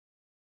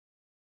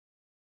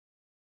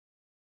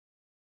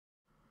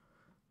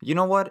You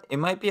know what? It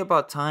might be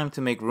about time to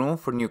make room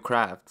for new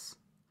crafts.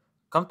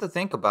 Come to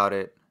think about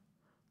it,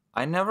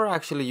 I never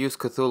actually used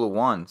Cthulhu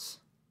once.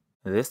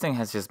 This thing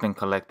has just been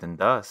collecting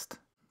dust.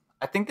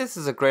 I think this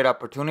is a great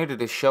opportunity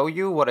to show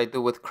you what I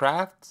do with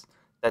crafts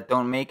that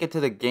don't make it to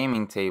the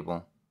gaming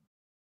table.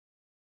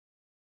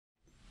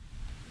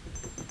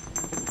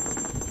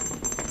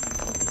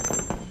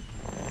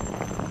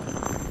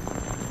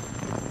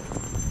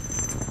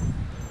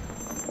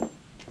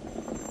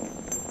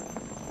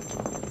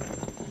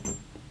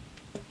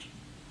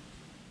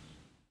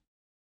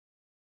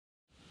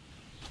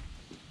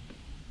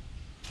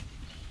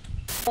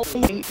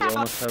 We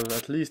almost have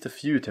at least a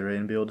few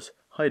terrain builds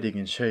hiding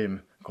in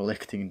shame,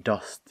 collecting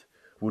dust.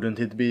 Wouldn't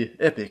it be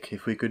epic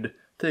if we could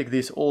take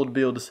these old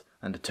builds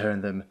and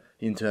turn them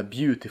into a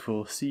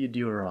beautiful sea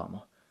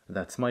diorama?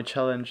 That's my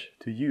challenge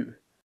to you.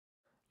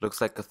 Looks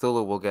like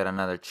Cthulhu will get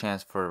another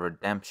chance for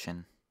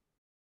redemption.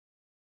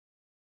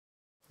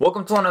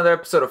 Welcome to another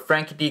episode of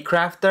Franky D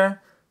Crafter.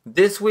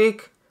 This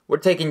week, we're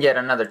taking yet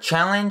another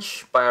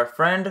challenge by our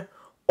friend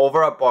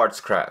over at Bards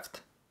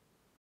Craft.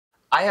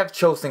 I have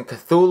chosen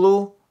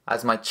Cthulhu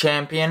as my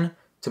champion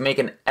to make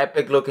an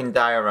epic looking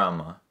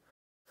diorama.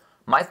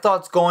 My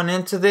thoughts going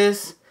into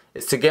this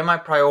is to get my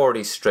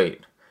priorities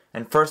straight.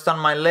 And first on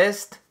my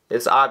list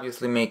is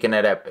obviously making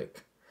it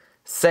epic.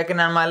 Second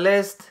on my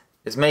list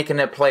is making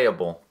it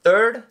playable.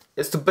 Third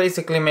is to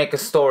basically make a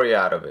story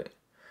out of it.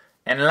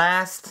 And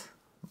last,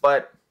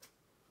 but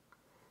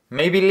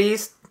maybe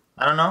least,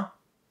 I don't know,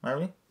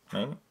 maybe, I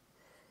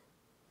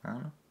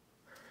don't know,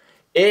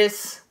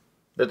 is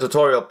the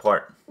tutorial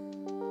part.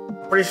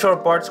 Pretty sure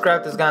Bards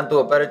Craft is gonna do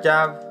a better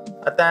job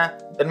at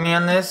that than me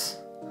on this,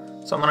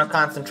 so I'm gonna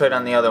concentrate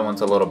on the other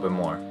ones a little bit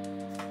more.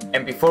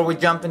 And before we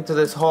jump into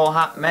this whole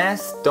hot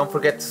mess, don't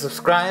forget to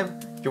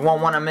subscribe. You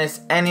won't want to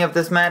miss any of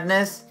this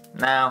madness.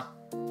 Now,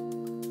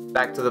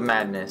 back to the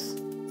madness.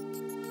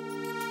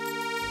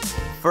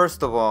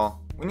 First of all,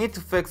 we need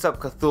to fix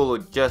up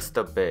Cthulhu just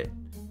a bit.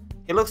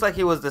 He looks like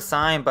he was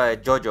designed by a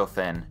JoJo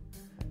fan.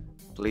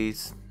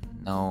 Please,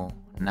 no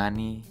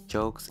Nani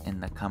jokes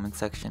in the comment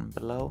section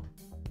below.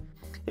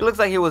 He looks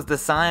like he was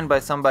designed by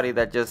somebody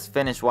that just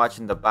finished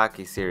watching the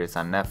Baki series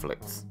on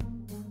Netflix.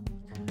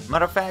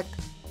 Matter of fact,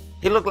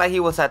 he looked like he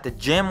was at the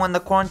gym when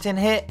the quarantine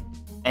hit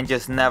and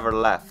just never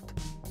left.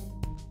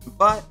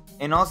 But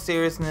in all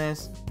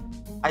seriousness,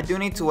 I do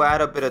need to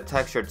add a bit of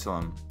texture to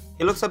him.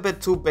 He looks a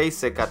bit too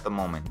basic at the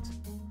moment.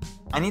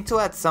 I need to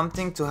add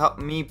something to help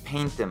me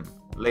paint him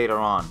later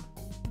on.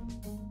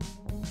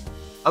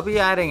 I'll be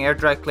adding air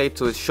dry clay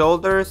to his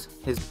shoulders,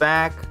 his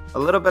back, a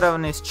little bit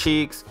on his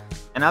cheeks,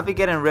 and I'll be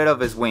getting rid of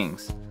his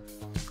wings.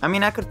 I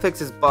mean, I could fix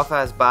his buff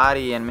ass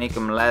body and make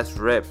him less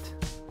ripped,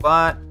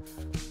 but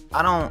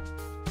I don't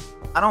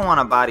want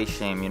to body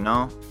shame, you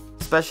know?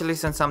 Especially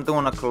since I'm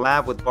doing a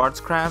collab with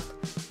Bards Craft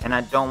and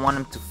I don't want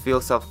him to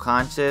feel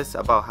self-conscious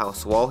about how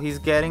swole he's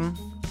getting.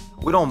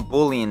 We don't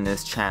bully in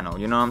this channel,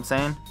 you know what I'm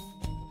saying?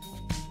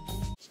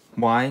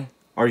 Why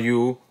are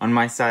you on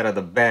my side of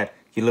the bed,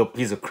 you little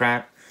piece of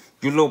crap?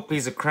 You little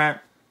piece of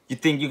crap? You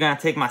think you're gonna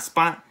take my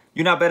spot?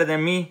 You're not better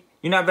than me?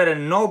 You're not better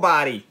than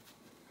nobody.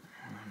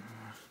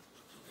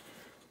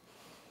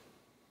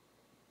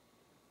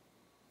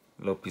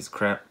 Little piece of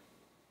crap.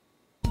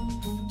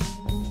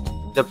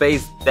 The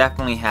base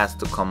definitely has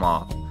to come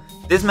off.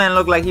 This man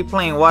looked like he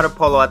playing water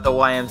polo at the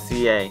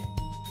YMCA.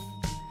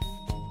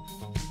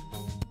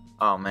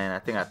 Oh man, I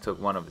think I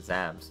took one of his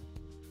abs.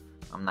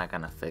 I'm not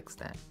gonna fix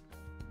that.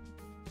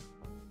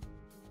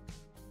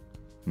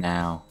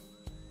 Now,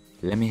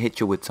 let me hit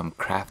you with some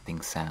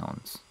crafting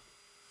sounds.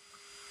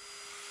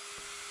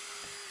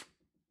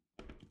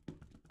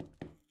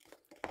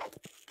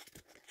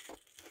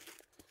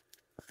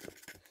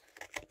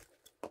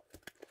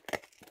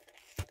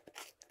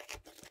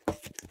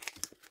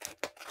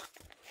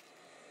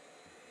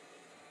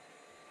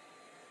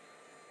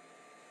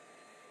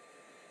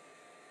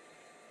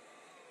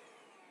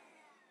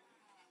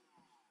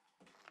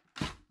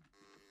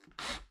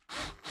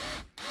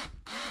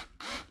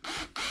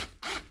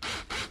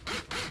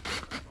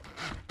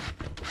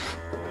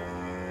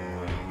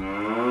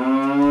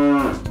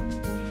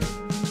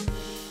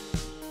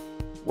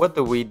 What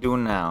do we do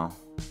now?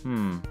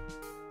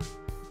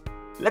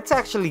 Let's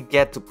actually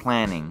get to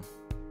planning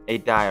a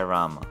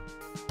diorama.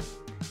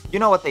 You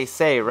know what they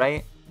say,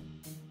 right?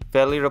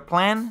 Failure to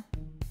plan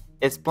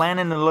is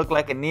planning to look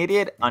like an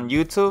idiot on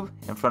YouTube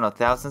in front of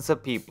thousands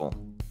of people,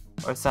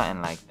 or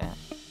something like that.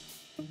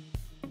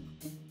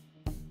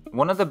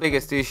 One of the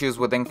biggest issues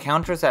with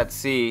encounters at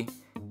sea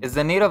is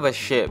the need of a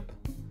ship.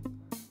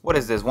 What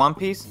is this, One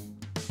Piece?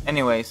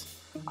 Anyways,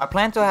 I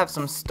plan to have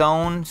some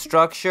stone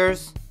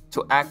structures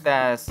to act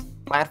as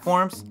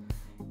platforms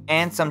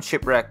and some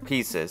shipwreck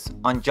pieces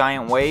on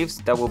giant waves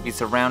that will be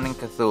surrounding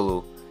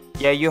Cthulhu.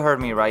 Yeah, you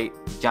heard me right,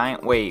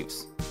 giant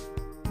waves.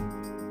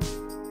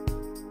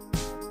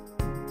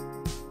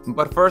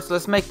 But first,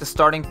 let's make the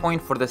starting point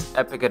for this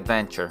epic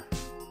adventure.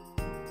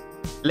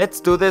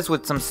 Let's do this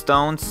with some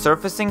stones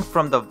surfacing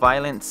from the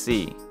violent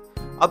sea.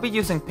 I'll be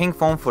using pink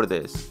foam for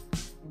this.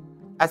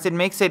 as it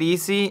makes it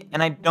easy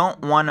and I don't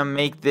want to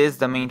make this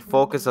the main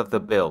focus of the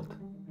build.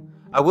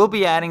 I will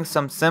be adding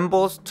some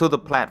symbols to the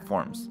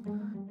platforms.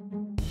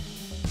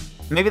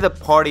 Maybe the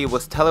party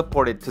was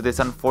teleported to this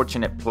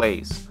unfortunate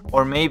place,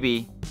 or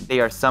maybe they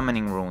are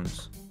summoning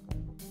runes.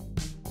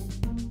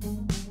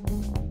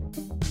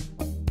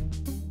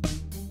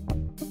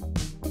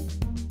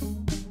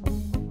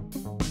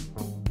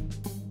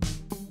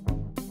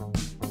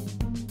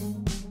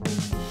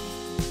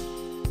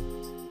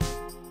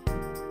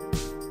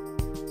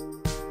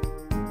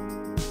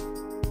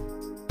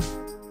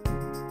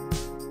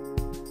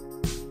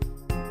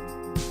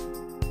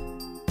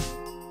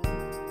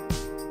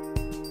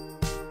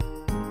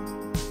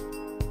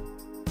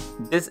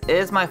 This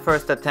is my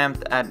first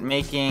attempt at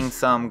making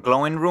some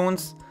glowing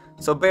runes,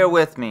 so bear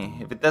with me.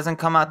 If it doesn't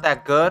come out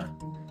that good,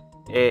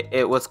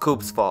 it was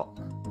Coop's fault.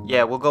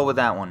 Yeah, we'll go with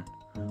that one.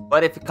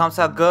 But if it comes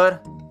out good,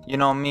 you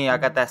know me, I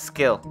got that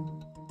skill.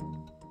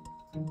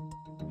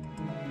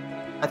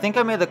 I think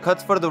I made the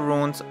cuts for the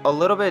runes a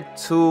little bit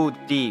too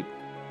deep,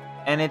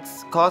 and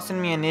it's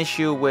causing me an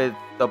issue with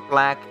the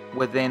black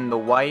within the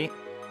white.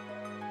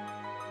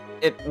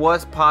 It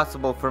was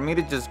possible for me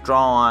to just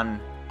draw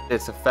on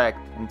this effect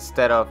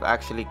instead of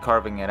actually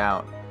carving it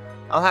out.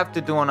 I'll have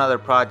to do another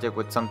project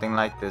with something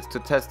like this to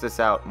test this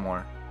out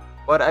more.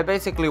 But I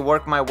basically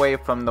work my way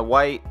from the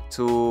white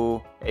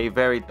to a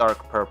very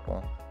dark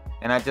purple,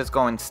 and I just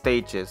go in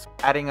stages,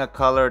 adding a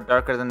color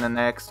darker than the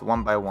next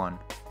one by one.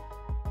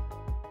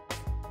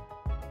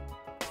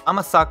 I'm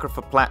a sucker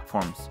for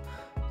platforms,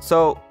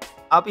 so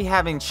I'll be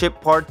having ship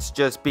parts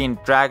just being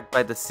dragged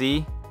by the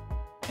sea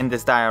in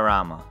this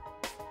diorama.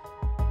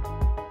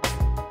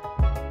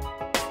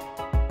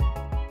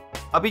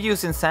 I'll be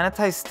using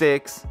sanitized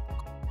sticks,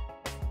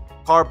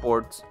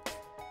 cardboards,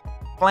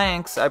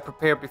 planks I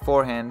prepared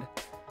beforehand.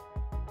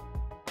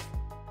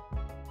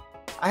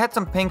 I had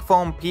some pink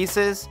foam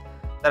pieces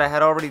that I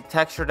had already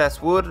textured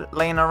as wood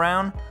laying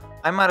around.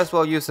 I might as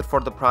well use it for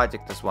the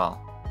project as well.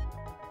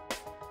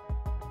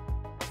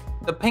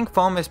 The pink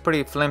foam is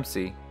pretty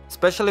flimsy,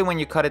 especially when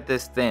you cut it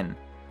this thin,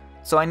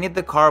 so I need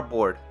the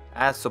cardboard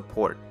as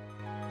support.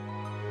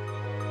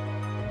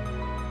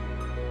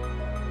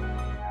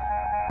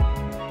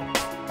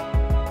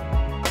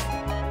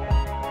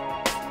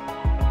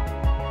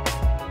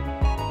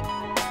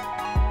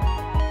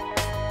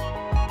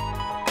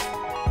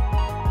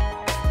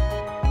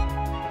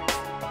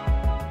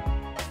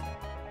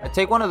 I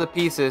take one of the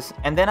pieces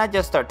and then I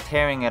just start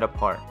tearing it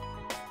apart.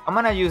 I'm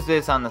gonna use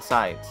this on the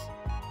sides.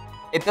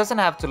 It doesn't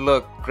have to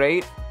look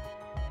great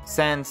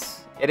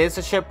since it is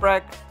a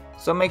shipwreck,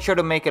 so make sure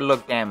to make it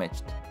look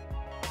damaged.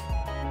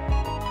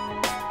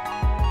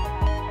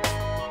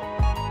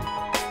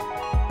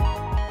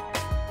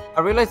 I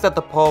realized that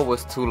the pole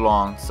was too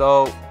long,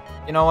 so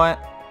you know what?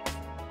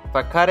 If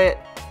I cut it,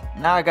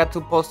 now I got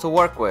two poles to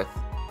work with.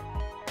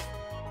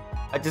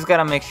 I just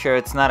gotta make sure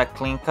it's not a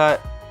clean cut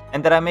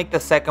and that I make the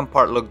second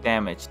part look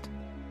damaged.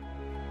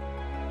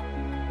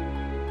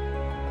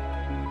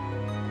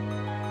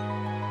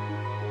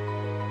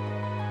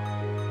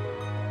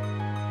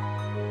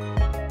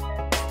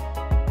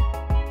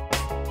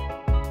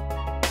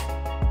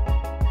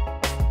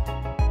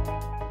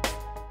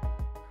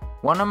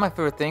 One of my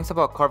favorite things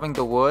about carving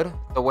the wood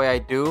the way I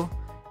do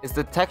is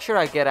the texture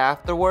I get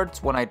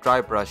afterwards when I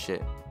dry brush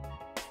it.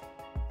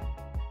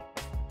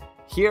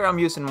 Here I'm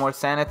using more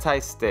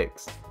sanitized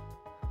sticks.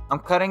 I'm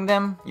cutting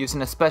them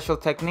using a special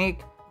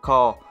technique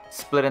called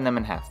splitting them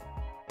in half.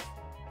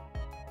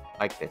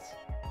 Like this.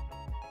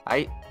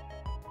 Alright,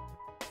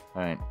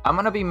 I'm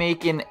gonna be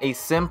making a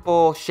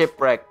simple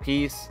shipwreck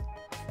piece,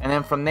 and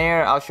then from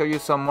there I'll show you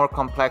some more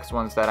complex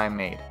ones that I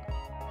made.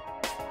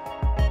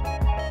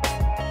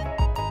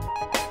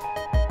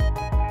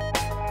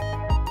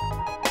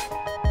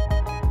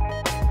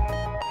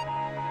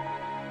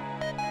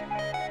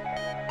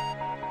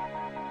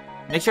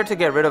 Make sure to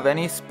get rid of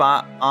any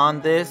spot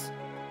on this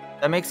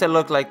that makes it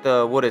look like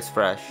the wood is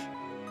fresh.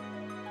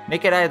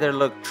 Make it either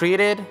look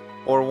treated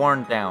or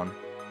worn down.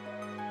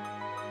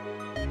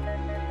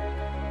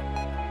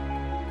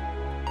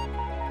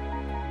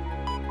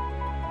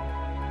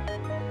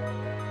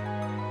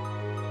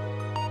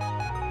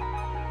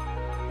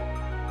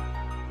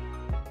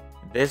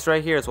 This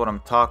right here is what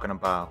I'm talking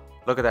about.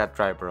 Look at that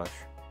dry brush.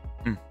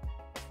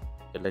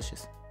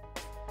 Delicious.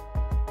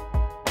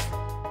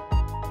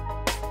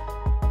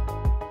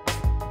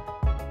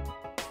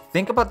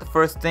 Think about the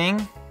first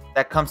thing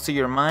that comes to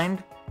your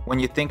mind when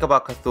you think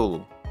about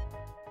Cthulhu.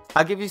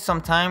 I'll give you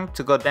some time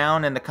to go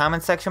down in the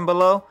comment section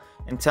below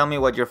and tell me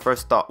what your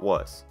first thought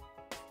was.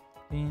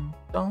 Ding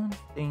dong,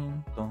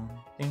 ding dong,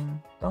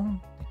 ding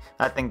dong.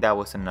 I think that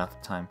was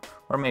enough time,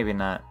 or maybe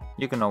not.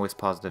 You can always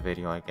pause the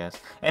video, I guess.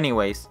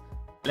 Anyways,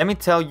 let me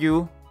tell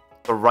you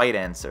the right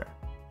answer.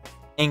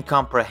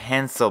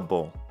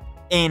 Incomprehensible.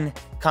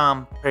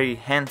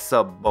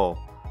 Incomprehensible.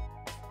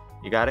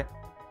 You got it?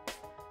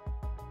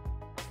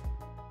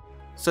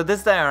 So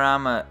this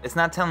diorama is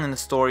not telling the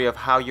story of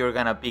how you're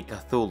gonna beat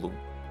Cthulhu.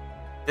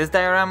 This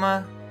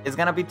diorama is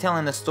gonna be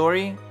telling the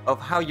story of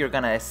how you're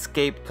gonna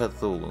escape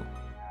Cthulhu.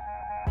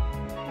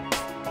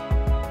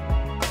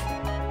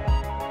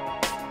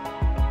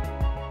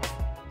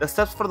 The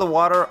steps for the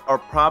water are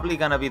probably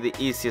gonna be the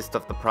easiest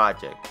of the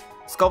project.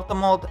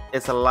 Sculpt-A-Mold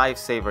is a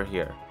lifesaver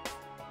here.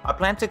 I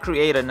plan to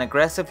create an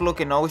aggressive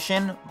looking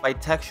ocean by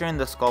texturing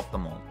the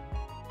Sculpt-A-Mold.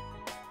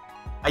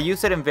 I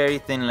use it in very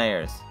thin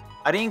layers.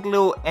 I didn't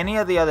glue any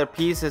of the other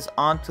pieces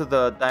onto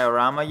the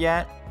diorama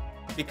yet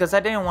because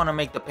I didn't want to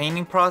make the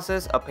painting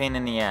process a pain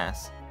in the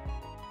ass.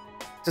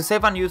 To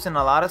save on using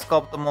a lot of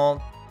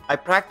Sculpt-A-Mold, I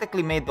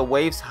practically made the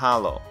waves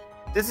hollow.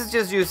 This is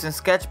just using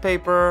sketch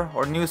paper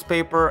or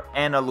newspaper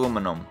and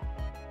aluminum.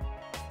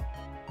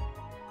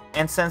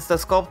 And since the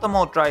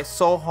Sculpt-A-Mold dries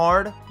so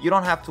hard, you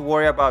don't have to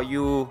worry about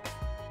you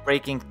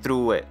breaking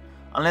through it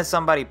unless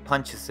somebody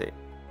punches it.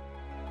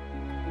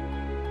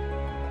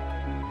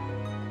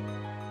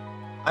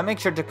 I make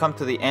sure to come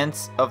to the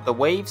ends of the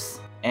waves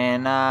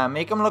and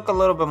make them look a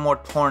little bit more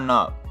torn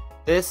up.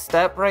 This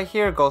step right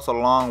here goes a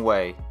long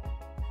way.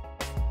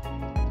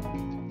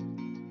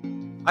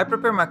 I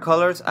prepare my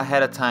colors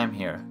ahead of time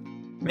here,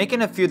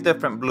 making a few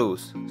different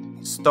blues,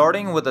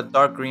 starting with a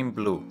dark green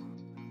blue,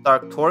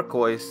 dark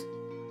turquoise,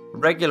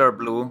 regular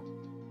blue,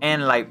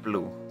 and light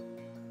blue.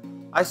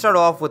 I start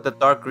off with the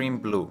dark green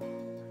blue,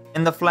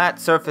 in the flat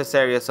surface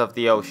areas of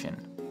the ocean.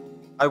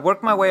 I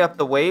work my way up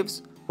the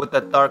waves with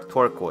the dark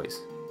turquoise.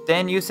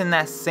 Then using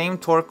that same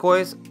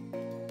turquoise,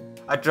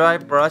 I dry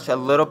brush a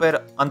little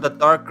bit on the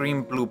dark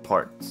green blue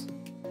parts.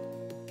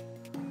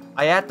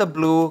 I add the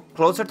blue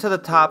closer to the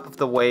top of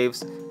the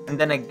waves and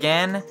then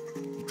again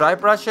dry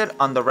brush it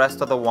on the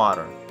rest of the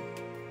water.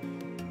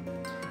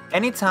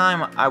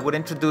 Anytime I would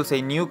introduce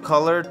a new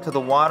color to the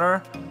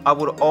water, I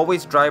would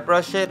always dry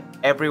brush it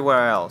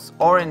everywhere else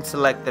or in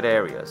selected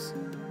areas.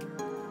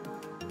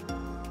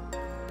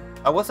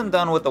 I wasn't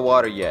done with the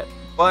water yet,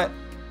 but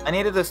I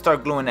needed to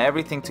start gluing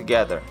everything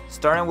together,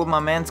 starting with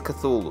my man's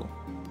Cthulhu.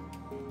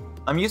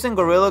 I'm using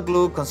Gorilla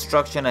Glue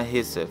construction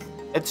adhesive.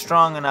 It's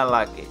strong and I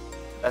like it.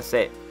 That's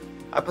it.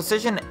 I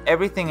position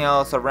everything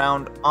else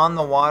around on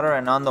the water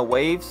and on the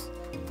waves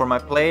for my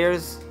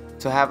players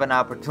to have an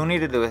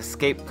opportunity to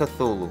escape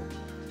Cthulhu.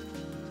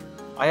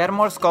 I add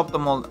more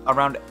Sculpt-A-Mold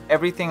around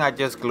everything I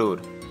just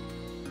glued.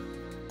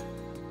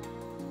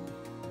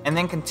 And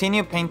then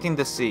continue painting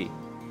the sea.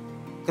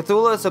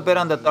 Cthulhu is a bit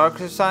on the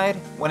darker side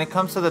when it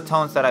comes to the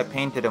tones that I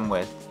painted him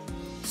with.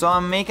 So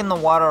I'm making the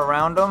water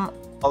around him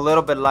a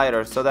little bit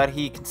lighter so that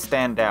he can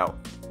stand out.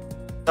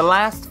 The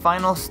last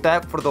final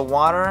step for the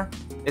water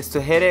is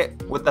to hit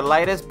it with the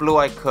lightest blue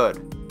I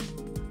could.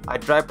 I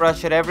dry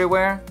brush it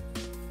everywhere.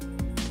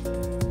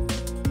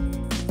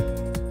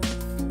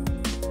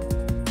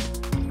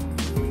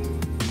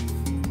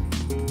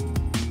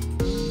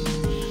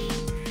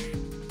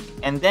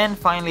 And then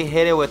finally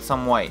hit it with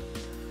some white.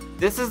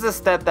 This is the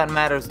step that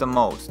matters the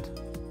most.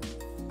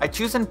 I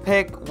choose and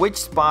pick which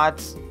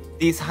spots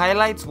these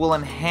highlights will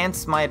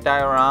enhance my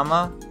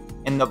diorama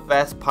in the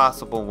best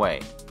possible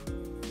way.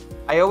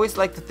 I always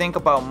like to think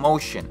about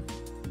motion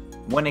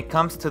when it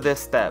comes to this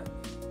step.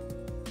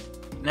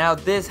 Now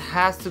this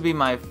has to be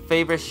my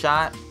favorite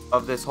shot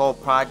of this whole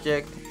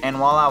project, and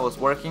while I was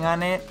working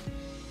on it,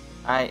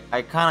 I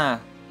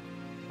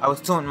was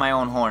tooting my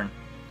own horn.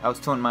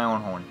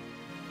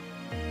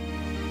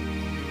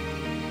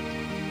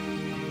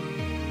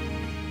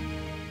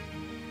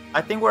 I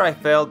think where I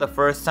failed the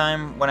first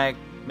time when I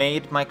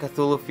made my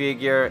Cthulhu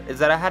figure is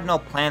that I had no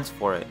plans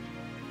for it.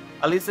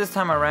 At least this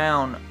time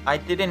around, I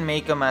didn't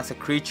make him as a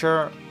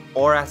creature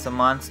or as a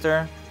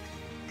monster.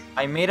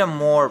 I made him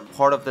more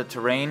part of the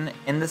terrain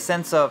in the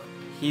sense of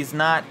he's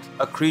not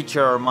a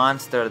creature or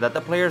monster that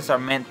the players are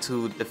meant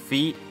to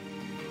defeat.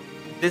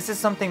 This is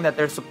something that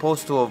they're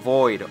supposed to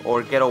avoid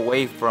or get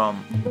away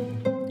from.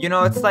 You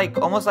know, it's like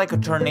almost like a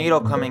tornado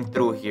coming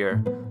through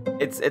here.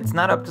 It's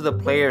not up to the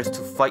players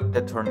to fight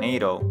the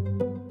tornado.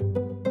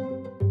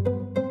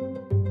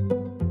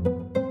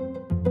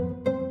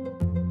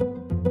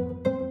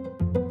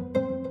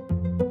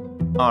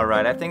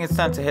 Alright, I think it's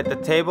time to hit the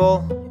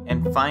table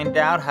and find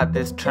out how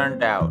this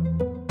turned out.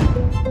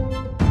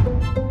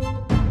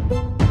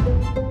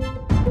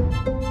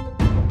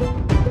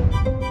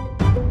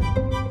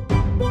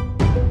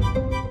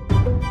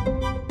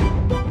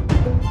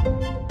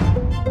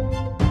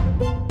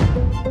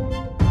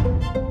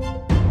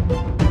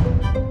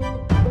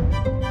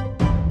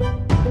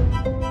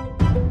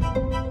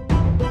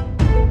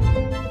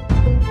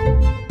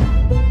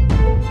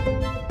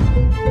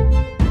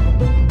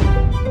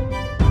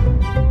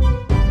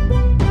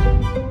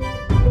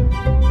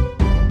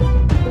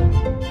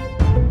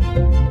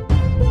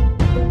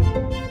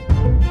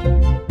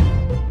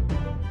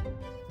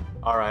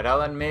 Alright,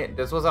 I'll admit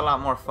this was a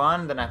lot more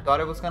fun than I thought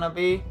it was gonna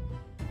be.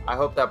 I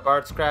hope that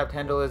Bards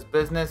handled his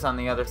business on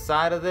the other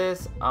side of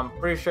this. I'm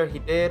pretty sure he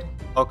did.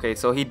 Okay,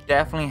 so he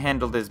definitely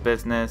handled his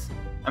business.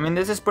 I mean,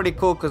 this is pretty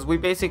cool because we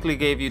basically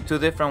gave you two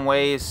different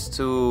ways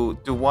to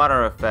do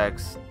water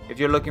effects. If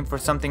you're looking for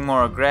something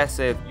more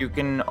aggressive, you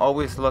can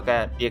always look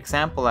at the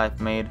example I've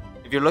made.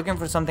 If you're looking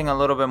for something a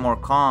little bit more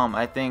calm,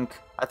 I think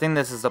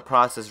this is the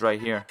process right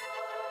here.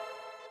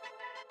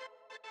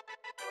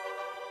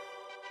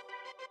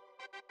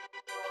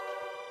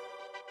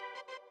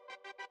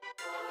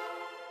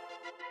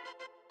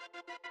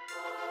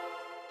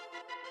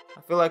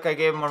 feel like I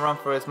gave him a run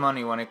for his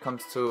money when it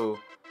comes to,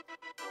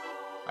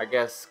 I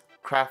guess,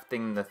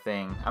 crafting the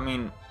thing. I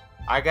mean,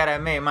 I gotta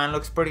admit, mine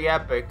looks pretty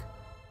epic.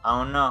 I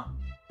don't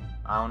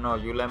know,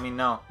 you let me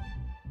know.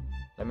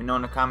 Let me know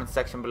in the comment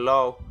section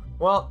below.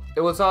 Well,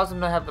 it was awesome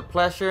to have the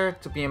pleasure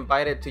to be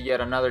invited to yet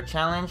another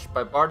challenge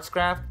by Bards.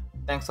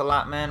 Thanks a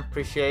lot, man,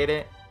 appreciate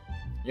it.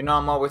 You know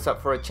I'm always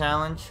up for a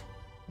challenge.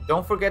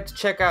 Don't forget to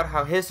check out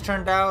how his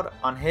turned out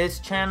on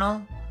his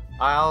channel.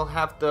 I'll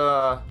have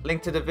the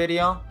link to the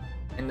video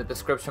in the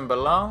description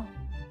below.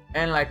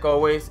 And like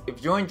always,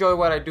 if you enjoy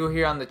what I do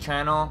here on the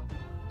channel,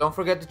 don't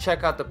forget to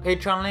check out the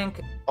Patreon link,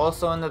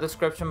 also in the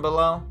description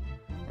below,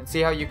 and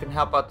see how you can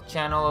help out the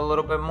channel a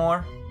little bit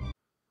more.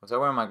 Was I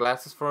wearing my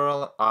glasses for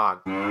a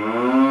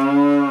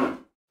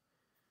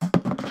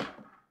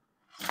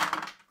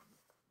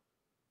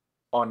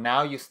Oh,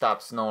 now you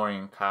stop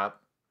snoring,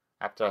 cop.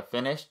 After I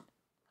finished,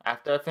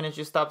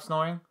 you stop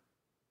snoring?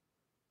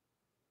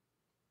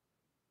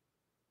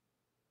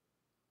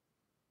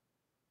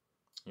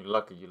 You're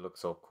lucky you look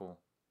so cool.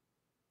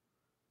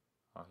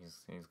 Oh,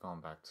 he's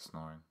going back to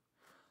snoring.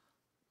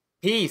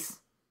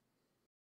 Peace!